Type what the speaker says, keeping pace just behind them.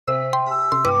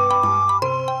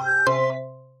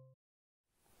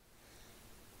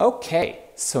Okay,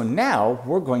 so now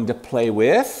we're going to play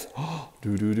with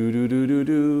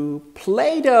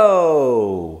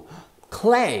Play-Doh.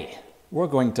 Clay. We're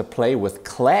going to play with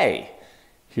clay.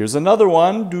 Here's another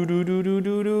one.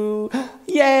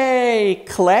 Yay!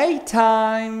 Clay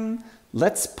time.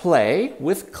 Let's play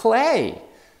with clay.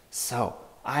 So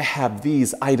I have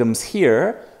these items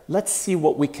here. Let's see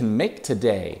what we can make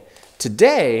today.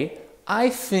 Today, I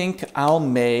think I'll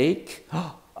make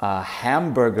a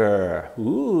hamburger.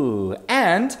 Ooh,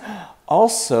 and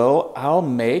also I'll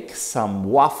make some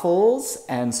waffles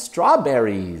and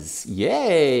strawberries.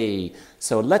 Yay!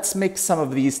 So let's make some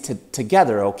of these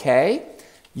together, okay?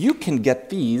 You can get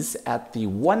these at the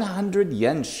 100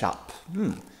 yen shop.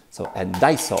 So at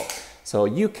Daiso. So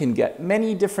you can get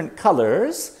many different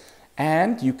colors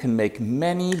and you can make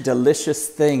many delicious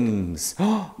things.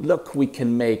 Look, we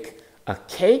can make a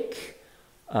cake,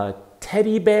 a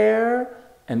teddy bear,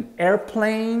 an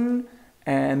airplane,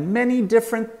 and many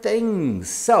different things.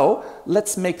 So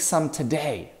let's make some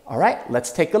today. All right,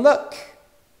 let's take a look.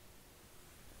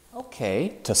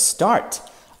 Okay, to start,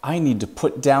 I need to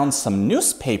put down some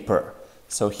newspaper.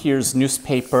 So here's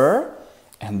newspaper,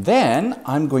 and then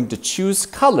I'm going to choose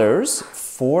colors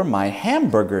for my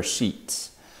hamburger sheet.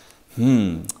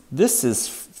 This is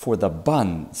for the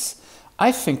buns.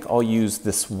 I think I'll use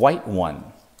this white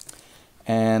one.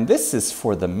 And this is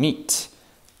for the meat.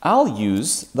 I'll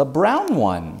use the brown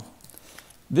one.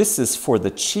 This is for the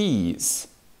cheese.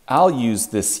 I'll use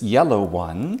this yellow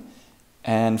one.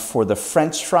 And for the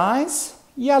French fries,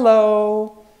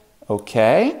 yellow.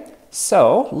 Okay,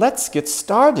 so let's get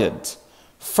started.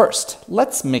 First,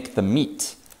 let's make the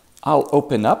meat. I'll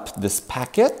open up this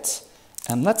packet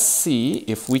and let's see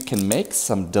if we can make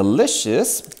some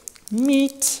delicious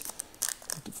meat.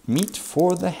 Meat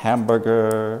for the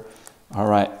hamburger. All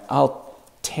right, I'll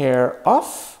tear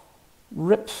off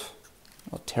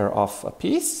a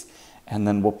piece, and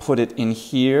then we'll put it in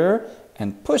here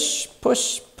and push,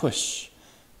 push, push.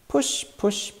 Push,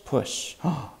 push, push.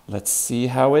 Let's see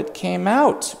how it came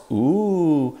out.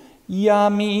 Ooh,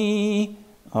 yummy.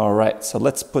 All right, so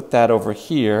let's put that over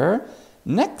here.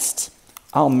 Next,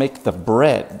 I'll make the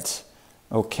bread.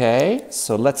 Okay,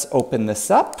 so let's open this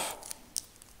up.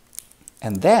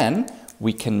 And then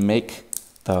we can make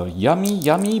the yummy,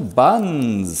 yummy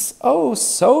buns. Oh,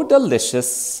 so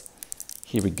delicious.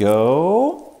 Here we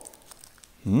go.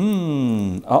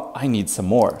 Oh, I need some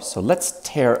more. So let's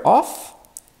tear off.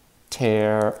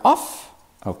 Tear off.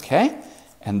 Okay.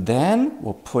 And then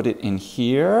we'll put it in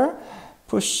here.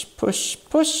 Push, push,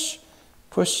 push.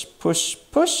 Push, push,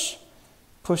 push.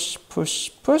 Push, push,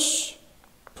 push.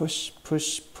 Push,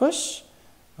 push, push.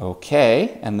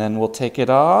 Okay, and then we'll take it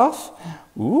off.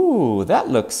 Ooh, that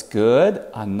looks good.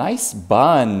 A nice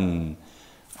bun.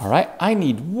 All right, I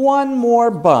need one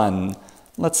more bun.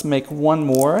 Let's make one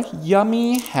more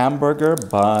yummy hamburger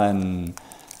bun.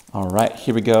 All right,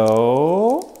 here we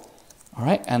go. All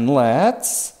right, and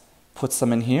let's put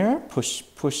some in here. Push,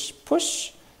 push,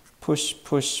 push. Push,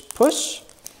 push, push.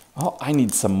 Oh, I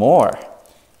need some more.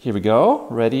 Here we go.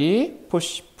 Ready?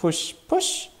 Push, push,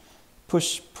 push.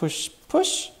 Push, push,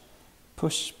 push.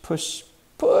 Push, push,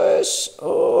 push.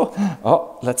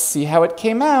 Oh, let's see how it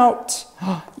came out.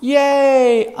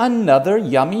 Yay! Another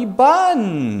yummy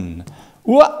bun.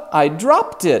 Ooh, I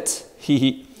dropped it.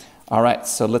 All right,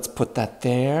 so let's put that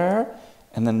there.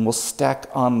 And then we'll stack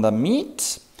on the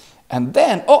meat. And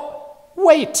then, oh,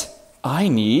 wait. I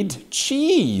need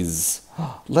cheese.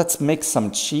 Let's make some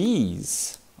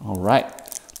cheese. All right,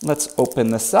 let's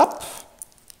open this up.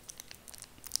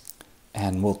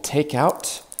 And we'll take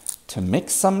out to make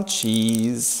some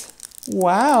cheese.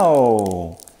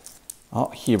 Wow. Oh,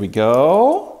 here we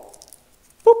go.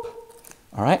 Boop.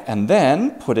 All right, and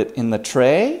then put it in the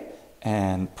tray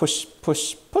and push,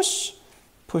 push, push.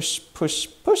 Push, push,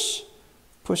 push.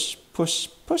 Push, push,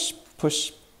 push,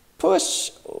 push,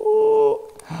 push. Ooh.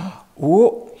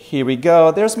 Ooh, here we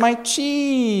go. There's my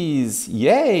cheese.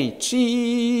 Yay,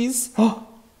 cheese.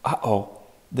 Uh-oh,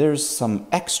 there's some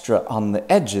extra on the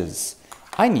edges.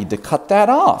 I need to cut that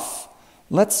off.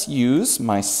 Let's use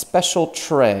my special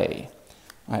tray.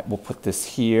 All right, we'll put this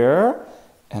here,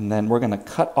 and then we're going to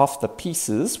cut off the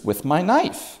pieces with my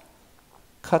knife.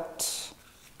 Cut,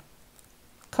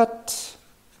 cut,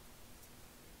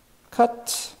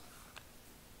 cut,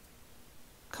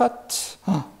 cut.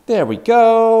 There we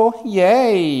go.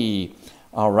 Yay.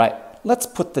 All right, let's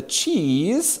put the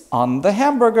cheese on the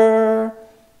hamburger.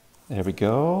 There we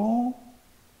go.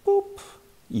 Boop.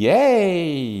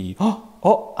 Yay.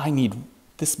 Oh, I need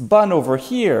this bun over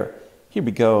here. Here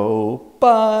we go.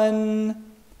 Bun.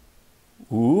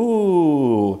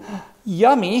 Ooh,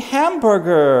 Yummy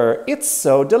hamburger. It's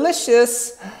so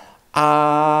delicious.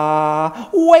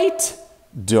 Wait.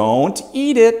 Don't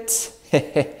eat it.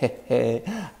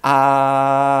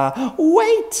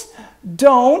 Wait.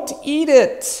 Don't eat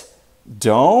it.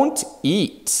 Don't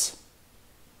eat.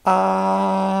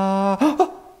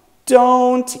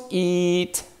 Don't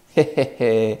eat.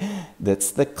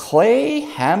 That's the clay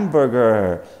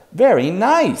hamburger. Very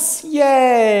nice.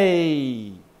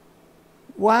 Yay!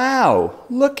 Wow,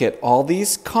 look at all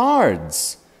these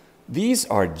cards. These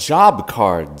are job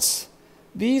cards.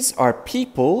 These are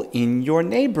people in your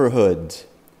neighborhood.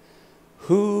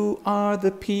 Who are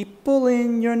the people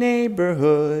in your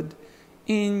neighborhood?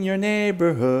 In your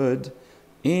neighborhood.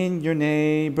 In your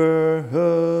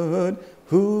neighborhood.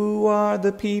 Who are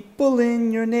the people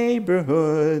in your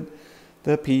neighborhood?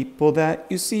 The people that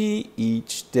you see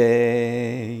each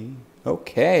day.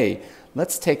 Okay,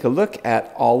 let's take a look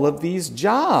at all of these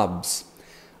jobs.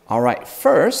 All right,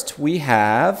 first we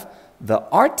have the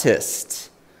artist.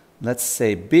 Let's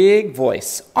say big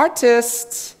voice.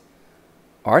 Artist.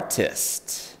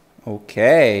 Artist.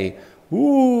 Okay.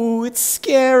 Ooh, it's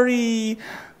scary.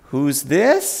 Who's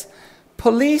this?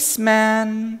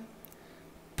 Policeman.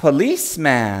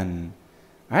 Policeman.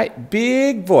 All right,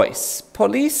 big voice.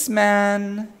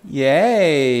 Policeman.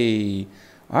 Yay.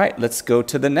 All right, let's go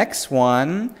to the next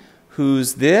one.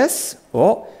 Who's this?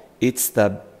 Oh, it's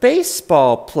the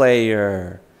baseball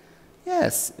player.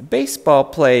 Yes, baseball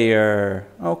player.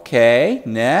 Okay,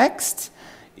 next.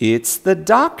 It's the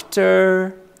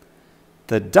doctor.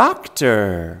 The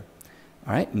doctor.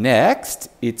 All right, next.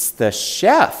 It's the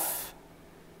chef.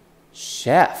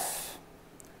 Chef.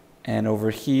 And over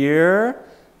here,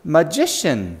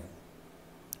 magician.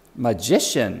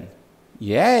 Magician.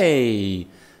 Yay.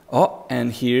 Oh,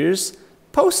 and here's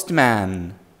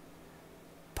postman.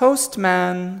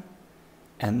 Postman.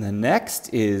 And the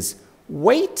next is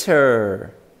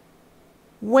waiter.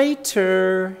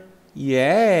 Waiter.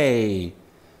 Yay.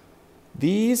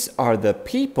 These are the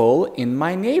people in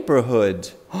my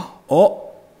neighborhood. Oh,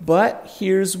 but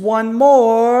here's one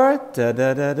more. Da,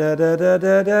 da, da, da, da, da,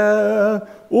 da, da.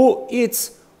 Oh,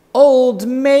 it's old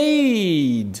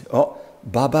maid. Oh,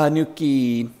 Baba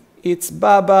Nuki. It's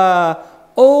Baba.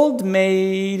 Old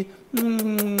maid.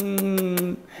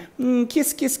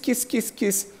 Kiss, kiss, kiss, kiss,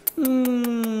 kiss.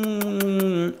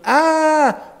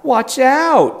 Watch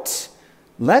out.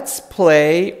 Let's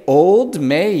play old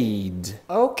maid.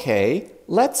 Okay,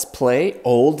 let's play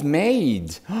old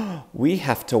maid. We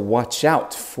have to watch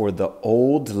out for the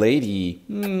old lady.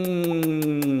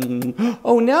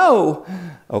 Oh no.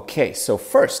 Okay, so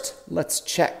first, let's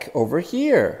check over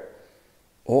here.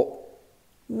 Oh,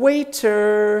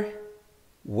 waiter.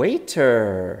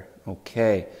 Waiter.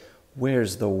 Okay,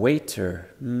 where's the waiter?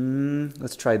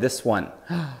 Let's try this one.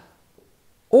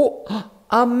 Oh,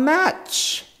 a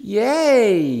match.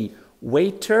 Yay.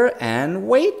 Waiter and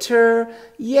waiter.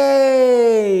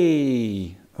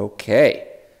 Yay. Okay,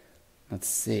 let's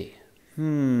see.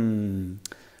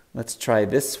 Let's try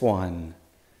this one.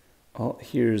 Oh,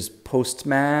 here's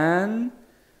postman.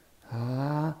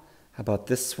 How about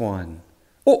this one?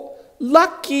 Oh,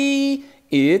 lucky.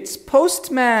 It's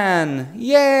postman.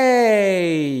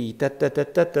 Yay. Da, da, da,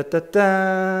 da, da, da,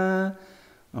 da.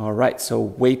 All right, so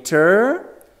waiter,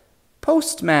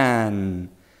 postman.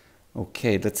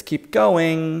 Okay, let's keep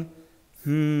going.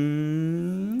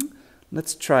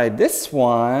 Let's try this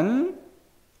one.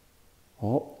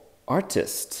 Oh,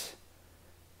 artist.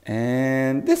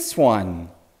 And this one.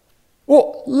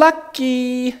 Oh,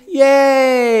 lucky.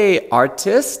 Yay.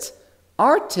 Artist,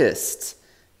 artist.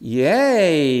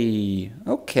 Yay.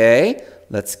 Okay,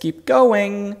 let's keep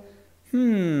going.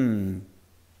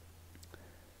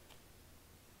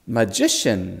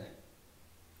 Magician.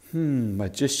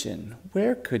 Magician.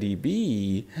 Where could he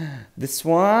be? This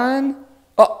one?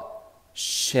 Oh,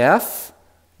 chef,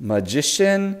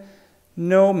 magician,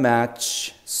 no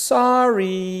match.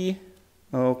 Sorry.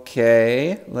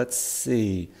 Okay, let's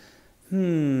see.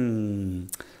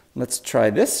 Let's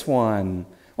try this one.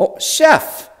 Oh,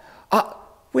 chef.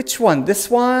 Which one? This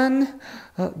one?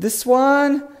 This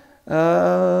one?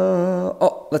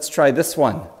 Oh, let's try this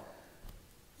one.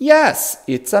 Yes,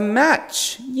 it's a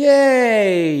match.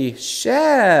 Yay,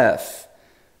 chef.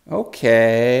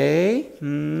 Okay.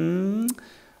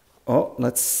 Oh,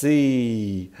 let's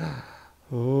see.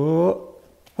 Oh.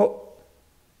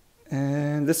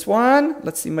 And this one?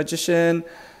 Let's see, magician.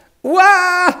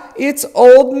 Wow, it's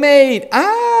old maid.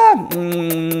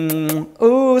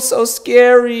 Oh, so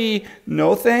scary.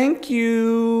 No, thank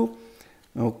you.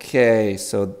 Okay,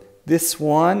 so this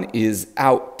one is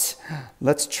out.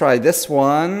 Let's try this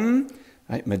one.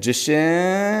 Right,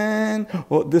 magician.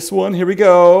 Oh, this one, here we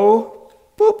go.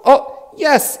 Boop. Oh,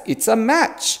 yes, it's a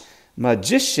match.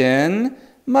 Magician,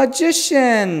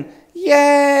 magician.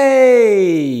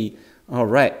 Yay! All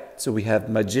right, so we have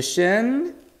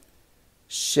magician,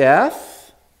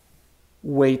 chef,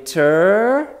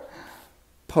 waiter,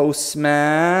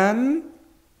 postman,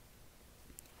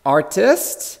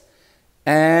 artist,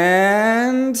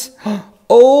 and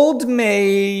old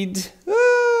maid.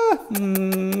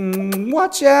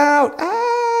 Watch out.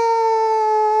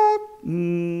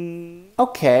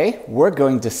 Okay, we're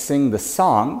going to sing the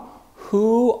song,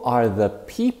 Who Are the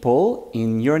People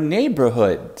in Your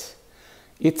Neighborhood?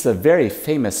 It's a very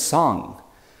famous song.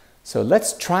 So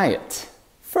let's try it.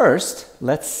 First,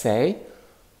 let's say,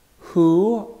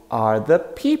 who are the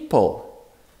people?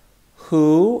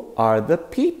 Who are the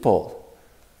people?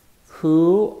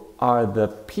 Who are the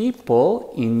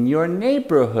people in your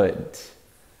neighborhood?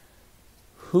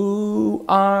 Who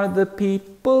are the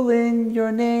people in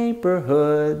your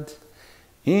neighborhood?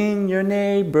 In your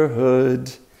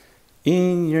neighborhood,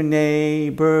 in your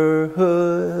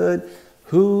neighborhood.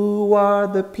 Who are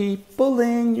the people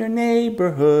in your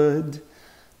neighborhood?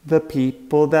 The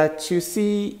people that you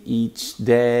see each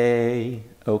day.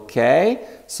 Okay,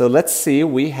 so let's see,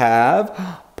 we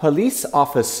have police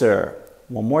officer.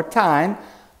 One more time,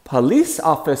 police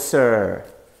officer.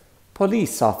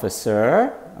 Police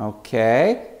officer.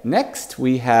 Okay, next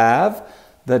we have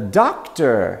the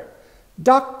doctor.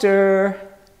 Doctor.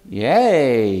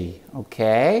 Yay.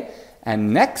 Okay,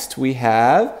 and next we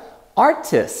have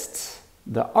artist.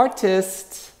 The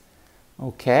artist.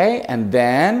 Okay, and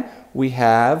then we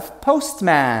have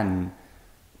postman.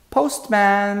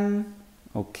 Postman.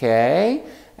 Okay,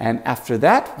 and after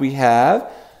that we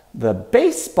have the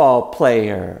baseball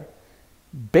player.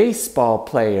 Baseball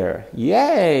player.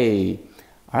 Yay.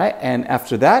 All right, and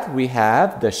after that we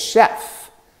have the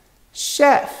chef.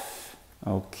 Chef.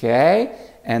 Okay,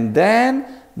 and then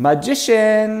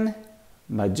magician.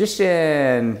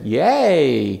 Magician.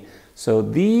 Yay. So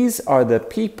these are the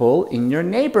people in your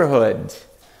neighborhood.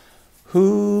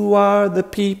 Who are the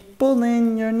people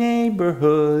in your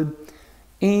neighborhood?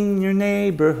 In your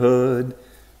neighborhood.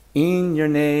 In your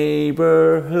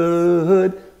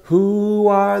neighborhood. Who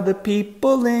are the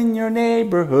people in your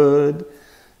neighborhood?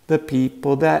 The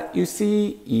people that you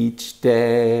see each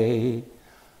day.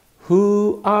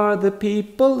 Who are the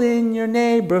people in your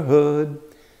neighborhood?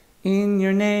 In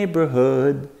your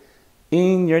neighborhood.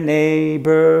 In your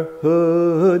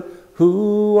neighborhood.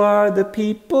 Who are the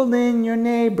people in your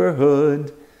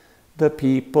neighborhood? The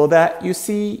people that you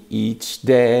see each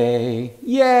day.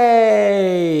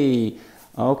 Yay!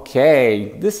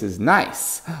 Okay, this is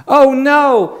nice. Oh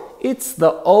no, it's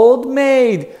the old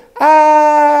maid.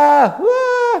 Ah!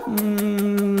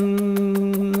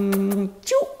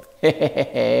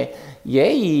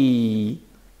 Yay!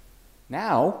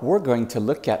 Now we're going to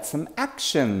look at some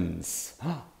actions.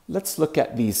 Let's look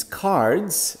at these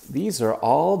cards. These are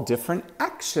all different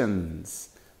actions.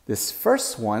 This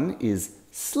first one is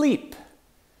sleep.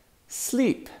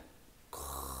 Sleep.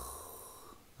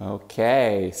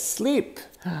 Okay, sleep.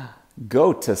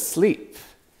 Go to sleep.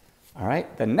 All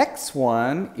right, the next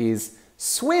one is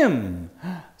swim.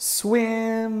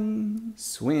 Swim,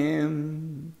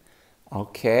 swim.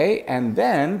 Okay, and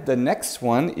then the next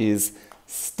one is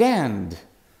stand.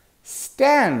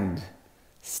 Stand.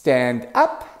 Stand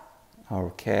up.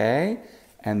 Okay,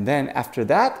 and then after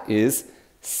that is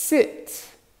sit.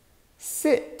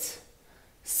 Sit.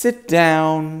 Sit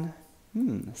down.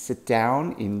 Sit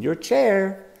down in your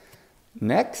chair.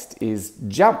 Next is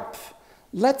jump.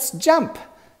 Let's jump.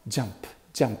 Jump,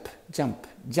 jump, jump,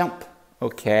 jump.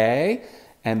 Okay,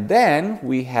 and then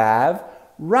we have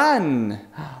run.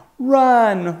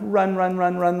 Run, run, run,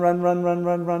 run, run, run, run, run,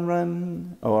 run, run,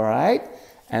 run. All right,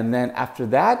 and then after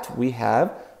that we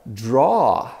have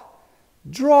draw.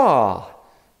 Draw.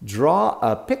 Draw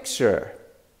a picture.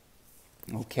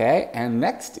 Okay, and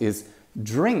next is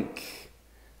drink.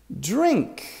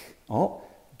 Drink. Oh,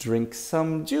 drink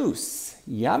some juice.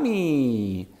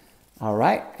 Yummy. All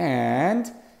right,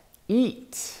 and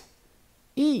eat.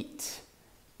 Eat.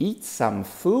 Eat some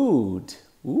food.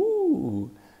 Ooh,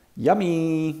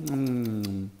 yummy.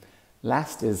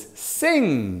 Last is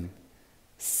sing.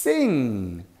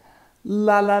 Sing.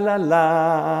 La la la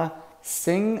la.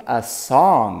 Sing a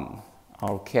song.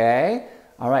 Okay.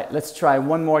 All right, let's try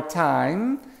one more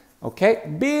time. Okay,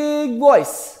 big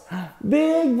voice.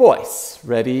 Big voice.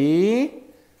 Ready?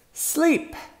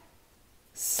 Sleep.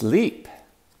 Sleep.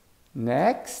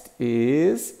 Next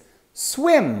is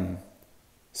swim.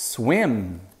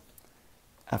 Swim.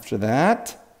 After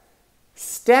that,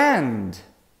 stand.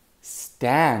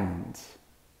 Stand.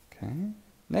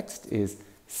 Next is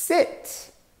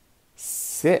sit.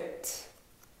 Sit.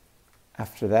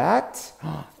 After that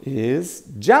is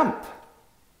jump.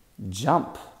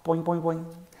 Jump. Boing, boing, boing.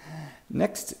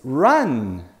 Next,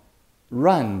 run.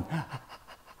 Run.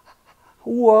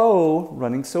 Whoa,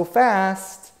 running so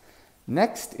fast.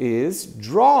 Next is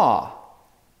draw.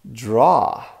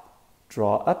 Draw.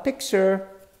 Draw a picture.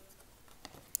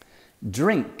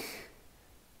 Drink.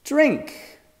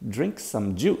 Drink. Drink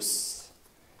some juice.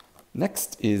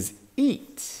 Next is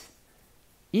eat.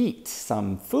 Eat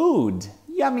some food.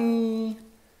 Yummy.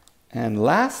 And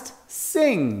last,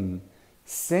 sing.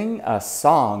 Sing a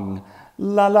song.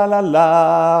 La la la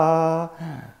la.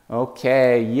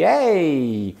 Okay,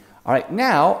 yay. All right,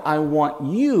 now I want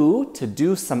you to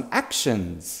do some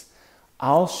actions.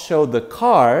 I'll show the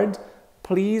card.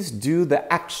 Please do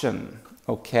the action.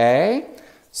 Okay?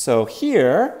 So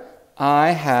here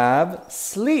I have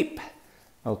sleep.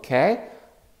 Okay?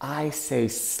 I say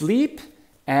sleep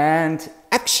and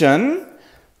action.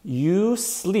 You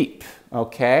sleep.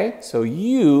 Okay? So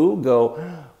you go.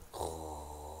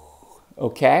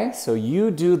 Okay? So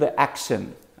you do the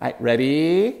action. All right,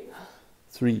 ready?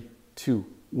 3, 2,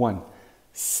 1.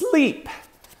 Sleep.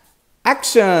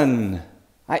 Action. All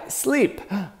right, sleep.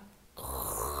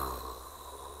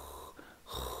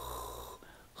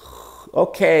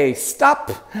 Okay,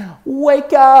 stop.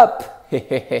 Wake up.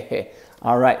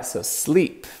 All right, so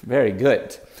sleep. Very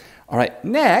good. All right,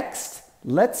 next,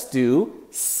 let's do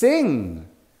sing.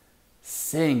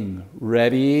 Sing.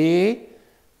 Ready?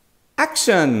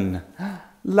 Action.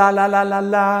 La la la la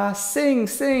la. Sing,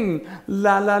 sing.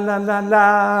 La la la la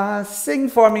la. Sing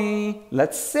for me.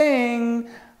 Let's sing.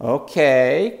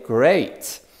 Okay,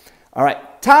 great. All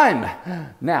right, time.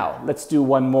 Now, let's do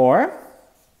one more.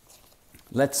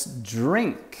 Let's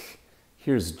drink.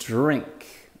 Here's drink,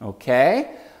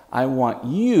 okay? I want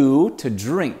you to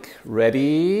drink.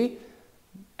 Ready?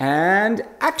 And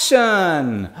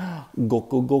action! Go,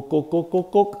 go, go, go, go, go,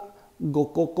 go. Go,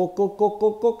 go, go, go, go,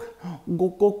 go, go. Go,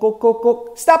 go, go, go,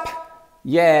 go. Stop!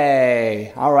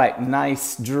 Yay! All right,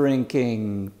 nice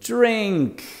drinking.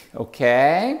 Drink,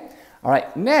 okay? All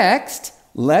right, next,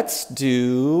 let's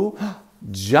do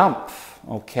jump,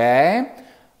 okay?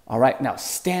 All right, now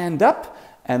stand up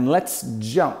and let's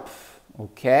jump,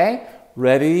 okay?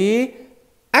 Ready?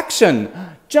 Action!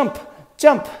 Jump,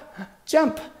 jump,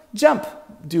 jump, jump.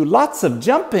 Do lots of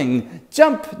jumping.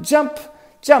 Jump, jump,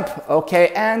 jump. Okay,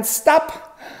 and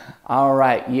stop. All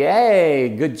right, yay,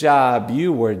 good job.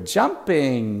 You were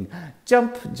jumping.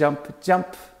 Jump, jump,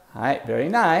 jump. All right, very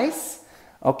nice.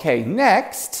 Okay,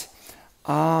 next,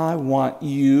 I want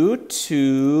you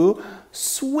to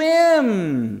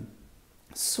swim.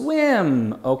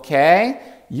 Swim, okay?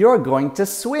 You're going to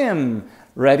swim.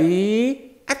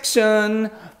 Ready?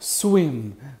 Action.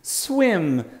 Swim,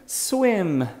 swim,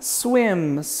 swim,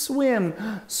 swim, swim.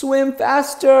 Swim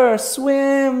faster.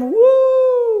 Swim.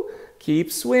 Woo!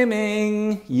 Keep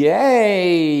swimming.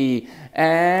 Yay!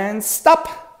 And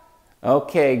stop.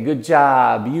 Okay, good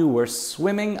job. You were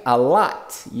swimming a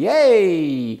lot.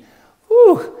 Yay!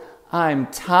 Whew, I'm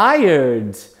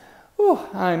tired. Whew,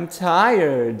 I'm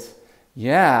tired.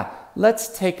 Yeah, let's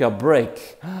take a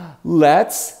break.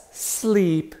 Let's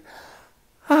sleep.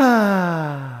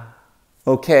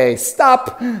 Okay,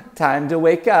 stop. Time to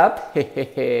wake up.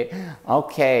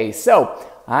 Okay, so,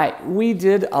 all right, we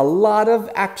did a lot of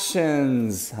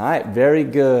actions. All right, very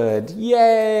good.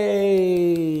 Yay!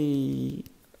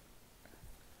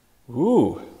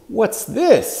 Ooh, what's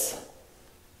this?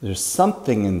 There's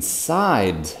something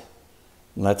inside.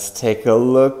 Let's take a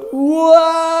look.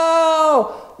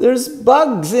 Whoa! There's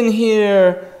bugs in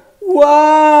here.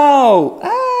 Wow!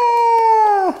 Ah!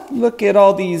 Look at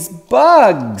all these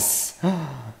bugs.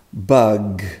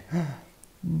 Bug.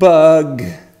 Bug.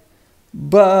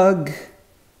 Bug.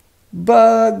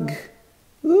 Bug.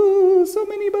 Ooh, so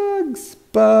many bugs.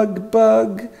 Bug,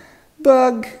 bug,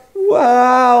 bug.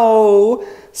 Wow!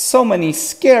 So many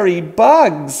scary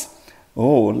bugs.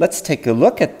 Oh, let's take a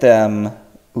look at them.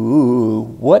 Ooh,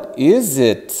 what is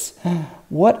it?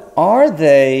 What are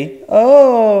they?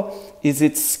 Oh, is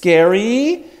it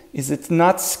scary? Is it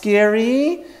not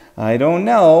scary? I don't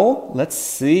know. Let's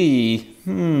see.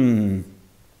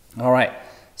 All right,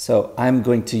 so I'm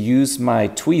going to use my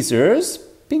tweezers.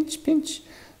 Pinch, pinch.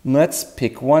 Let's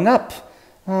pick one up.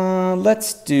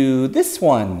 Let's do this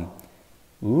one.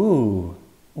 Ooh,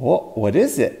 what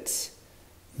is it?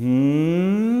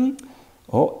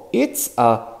 Oh, it's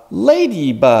a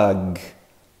ladybug.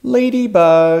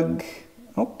 Ladybug.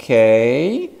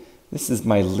 Okay, this is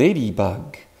my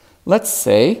ladybug. Let's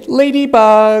say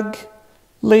ladybug.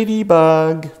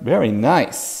 Ladybug. Very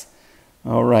nice.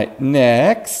 All right,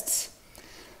 next.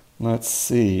 Let's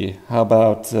see. How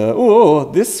about,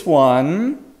 oh, this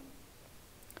one.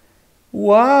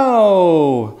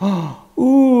 Wow.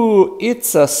 Ooh,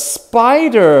 it's a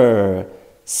spider.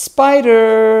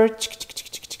 Spider.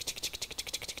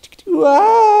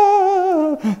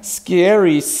 Wow.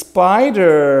 Scary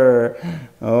spider.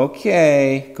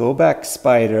 Okay, go back,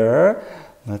 spider.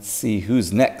 Let's see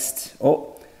who's next.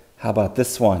 Oh, how about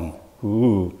this one?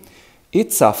 Ooh,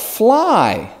 it's a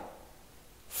fly.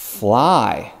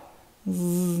 Fly.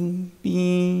 Bing,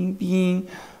 bing.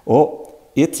 Oh,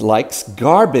 it likes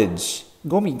garbage.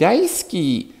 Gomi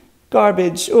daisuki.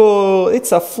 Garbage. Oh,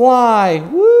 it's a fly.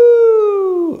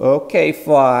 Woo! Okay,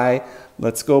 fly.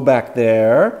 Let's go back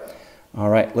there.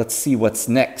 All right, let's see what's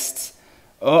next.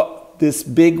 Oh, this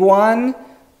big one.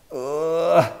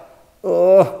 Oh,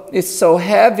 it's so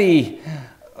heavy.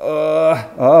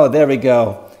 Oh, there we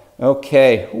go.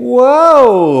 Okay.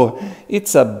 Whoa!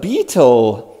 It's a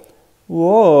beetle.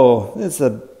 Whoa, it's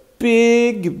a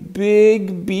big,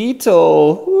 big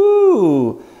beetle.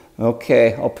 Woo!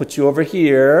 Okay, I'll put you over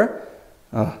here.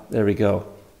 Oh, there we go.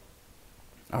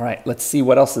 All right, let's see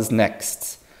what else is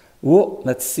next. Whoa,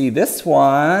 let's see this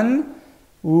one.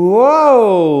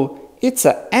 Whoa, it's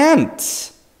an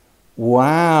ant.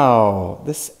 Wow,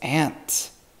 this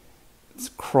ant. It's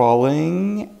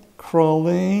crawling,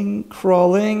 crawling,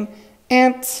 crawling.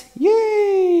 Ant,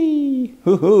 yay!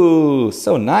 Hoo-hoo,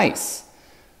 so nice.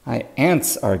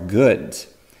 Ants are good.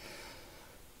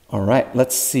 All right,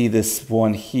 let's see this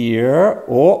one here.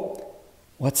 Oh,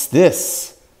 what's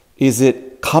this? Is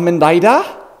it Kamen Rider?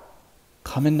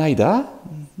 Kamen Rider?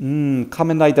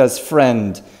 Kamen Rider's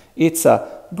friend. It's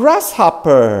a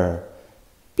grasshopper.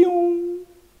 Pyong,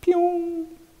 pyong,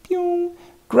 pyong.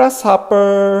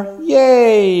 Grasshopper,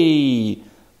 yay!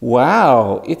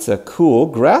 Wow, it's a cool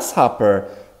grasshopper.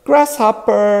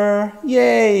 Grasshopper,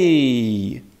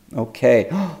 yay! Okay,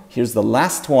 here's the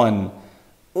last one.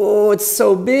 Oh, it's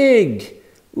so big.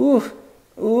 Ooh,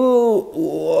 ooh,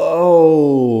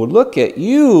 whoa, look at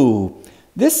you.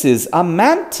 This is a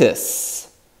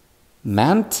mantis.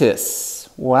 Mantis,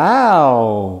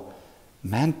 wow.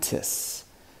 Mantis,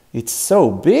 it's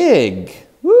so big.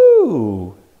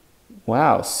 Woo,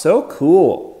 wow, so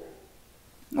cool.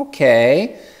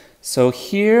 Okay, so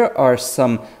here are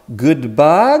some good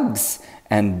bugs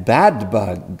and bad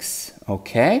bugs.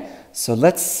 Okay, so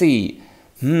let's see.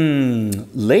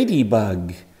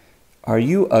 Ladybug. Are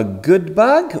you a good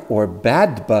bug or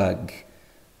bad bug?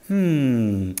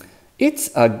 It's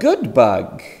a good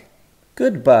bug.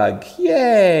 Good bug.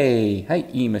 Yay! Hai,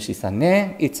 iimushi-san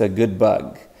ne. It's a good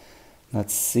bug.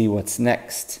 Let's see what's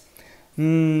next.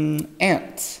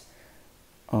 Ant.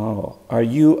 Oh, are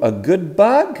you a good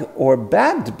bug or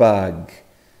bad bug?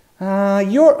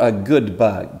 You're a good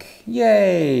bug.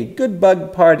 Yay! Good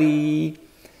bug party.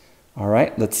 All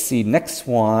right, let's see next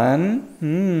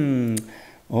one.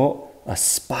 Oh, a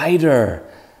spider.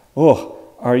 Oh,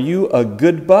 are you a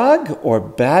good bug or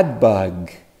bad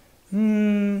bug?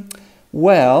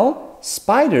 Well,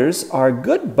 spiders are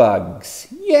good bugs.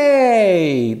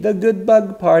 Yay! The good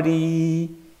bug party.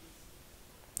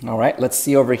 All right, let's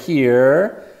see over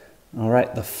here. All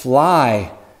right, the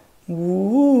fly.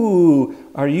 Ooh,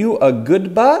 are you a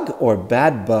good bug or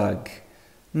bad bug?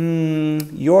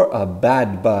 You're a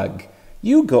bad bug.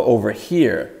 You go over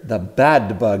here, the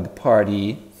bad bug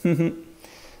party.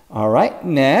 All right,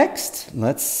 next,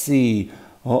 let's see.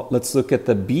 Oh, let's look at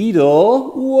the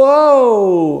beetle.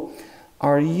 Whoa!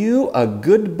 Are you a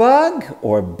good bug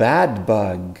or bad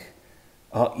bug?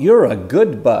 Oh, you're a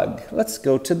good bug. Let's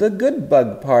go to the good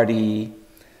bug party.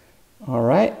 All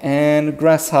right, and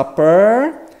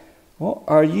grasshopper. Oh,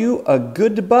 are you a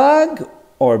good bug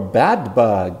or bad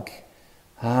bug?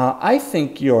 I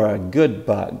think you're a good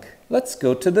bug. Let's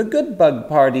go to the good bug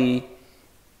party.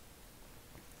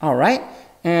 All right,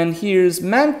 and here's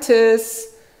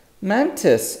Mantis.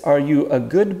 Mantis, are you a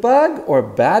good bug or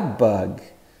bad bug?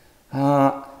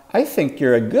 I think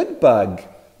you're a good bug.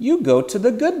 You go to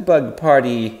the good bug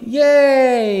party.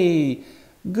 Yay!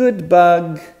 Good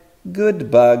bug, good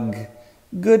bug,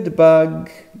 good bug,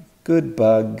 good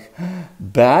bug.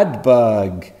 Bad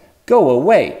bug. Go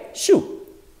away. Shoo,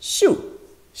 shoo,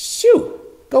 shoo.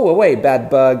 Go away, bad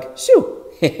bug. Shoo.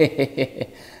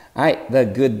 Alright, the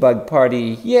good bug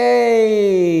party.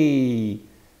 Yay!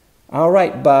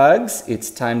 Alright, bugs, it's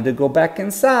time to go back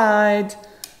inside.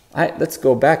 Alright, let's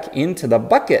go back into the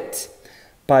bucket.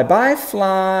 Bye-bye,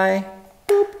 fly.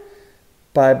 Boop.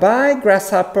 Bye-bye,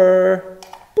 grasshopper.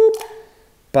 Boop.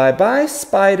 Bye-bye,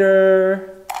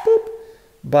 spider. Boop.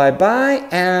 Bye-bye,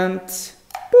 ant.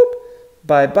 Boop.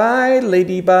 Bye-bye,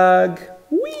 ladybug.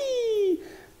 Whee!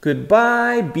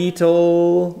 Goodbye,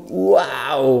 beetle.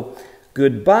 Wow.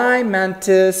 Goodbye,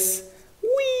 mantis.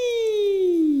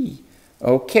 Whee!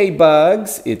 Okay,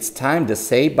 bugs, it's time to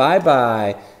say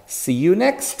bye-bye. See you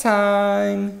next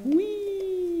time.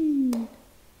 Whee!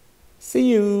 See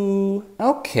you.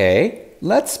 Okay,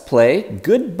 let's play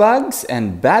Good Bugs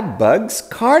and Bad Bugs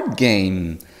card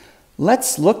game.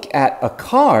 Let's look at a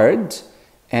card,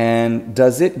 and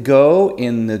does it go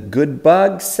in the Good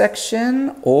Bug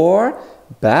section or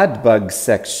Bad Bug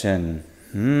section?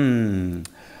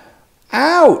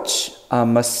 Ouch! A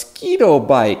mosquito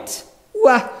bite.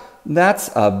 Wah! That's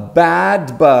a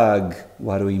bad bug.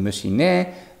 Warui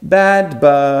ne. Bad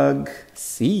bug.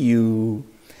 See you.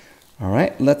 All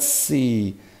right, let's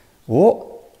see.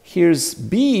 Oh, here's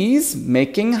bees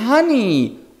making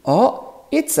honey. Oh,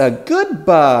 it's a good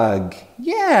bug.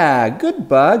 Yeah, good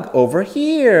bug over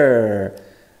here.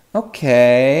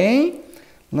 Okay,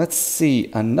 let's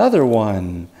see another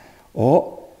one.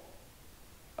 Oh,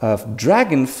 a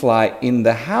dragonfly in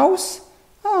the house.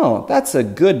 Oh, that's a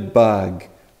good bug.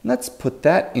 Let's put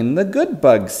that in the good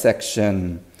bug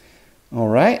section. All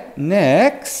right,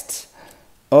 next.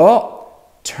 Oh,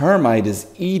 termite is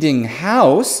eating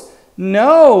house.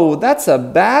 No, that's a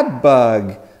bad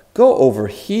bug. Go over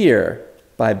here.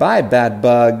 Bye-bye, bad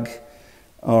bug.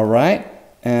 All right,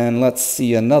 and let's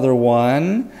see another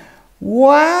one.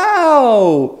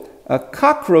 Wow, a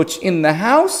cockroach in the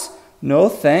house? No,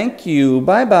 thank you.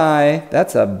 Bye-bye.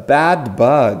 That's a bad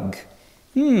bug.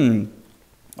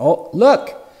 Oh,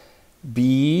 look.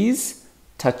 Bees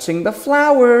touching the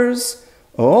flowers.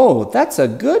 Oh, that's a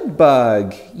good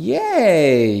bug.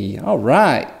 Yay. All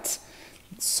right.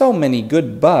 So many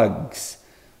good bugs.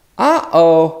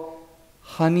 Uh-oh.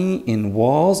 Honey in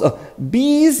walls. Oh,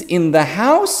 bees in the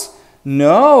house?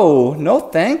 No, no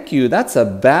thank you. That's a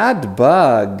bad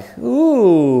bug.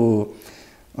 Ooh.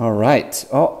 All right.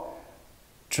 Oh,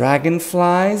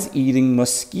 dragonflies eating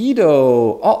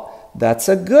mosquito. Oh, that's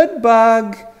a good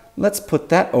bug. Let's put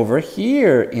that over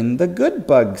here in the good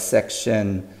bug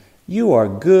section. You are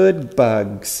good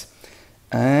bugs.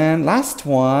 And last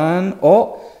one.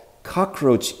 Oh,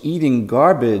 cockroach eating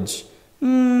garbage.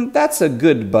 That's a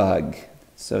good bug.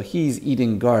 So he's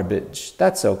eating garbage.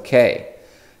 That's okay.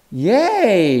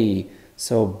 Yay!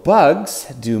 So bugs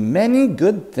do many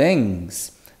good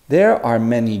things. There are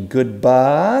many good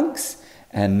bugs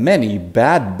and many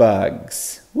bad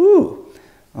bugs. Woo!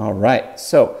 All right,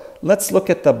 so let's look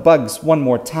at the bugs one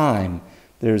more time.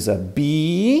 There's a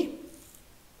bee,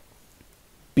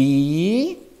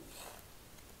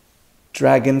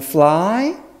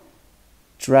 dragonfly,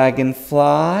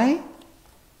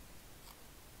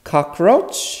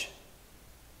 cockroach,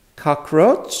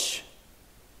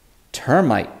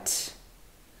 termite,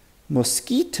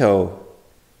 mosquito,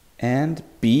 and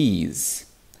bees.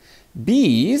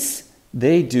 Bees,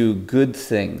 they do good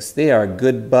things. They are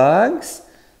good bugs.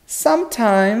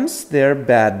 Sometimes they're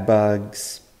bad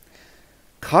bugs.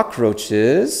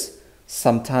 Cockroaches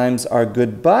sometimes are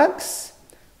good bugs,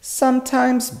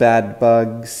 sometimes bad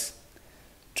bugs.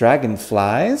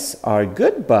 Dragonflies are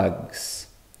good bugs.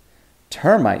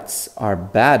 Termites are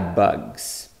bad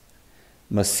bugs.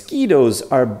 Mosquitoes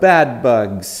are bad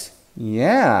bugs.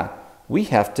 Yeah, we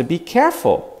have to be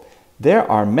careful. There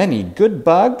are many good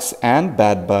bugs and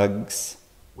bad bugs.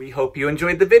 We hope you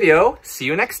enjoyed the video. See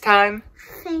you next time.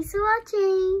 Thanks for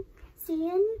watching. See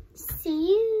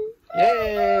you.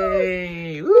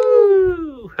 Yay!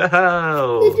 Woo!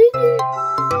 Ho-ho!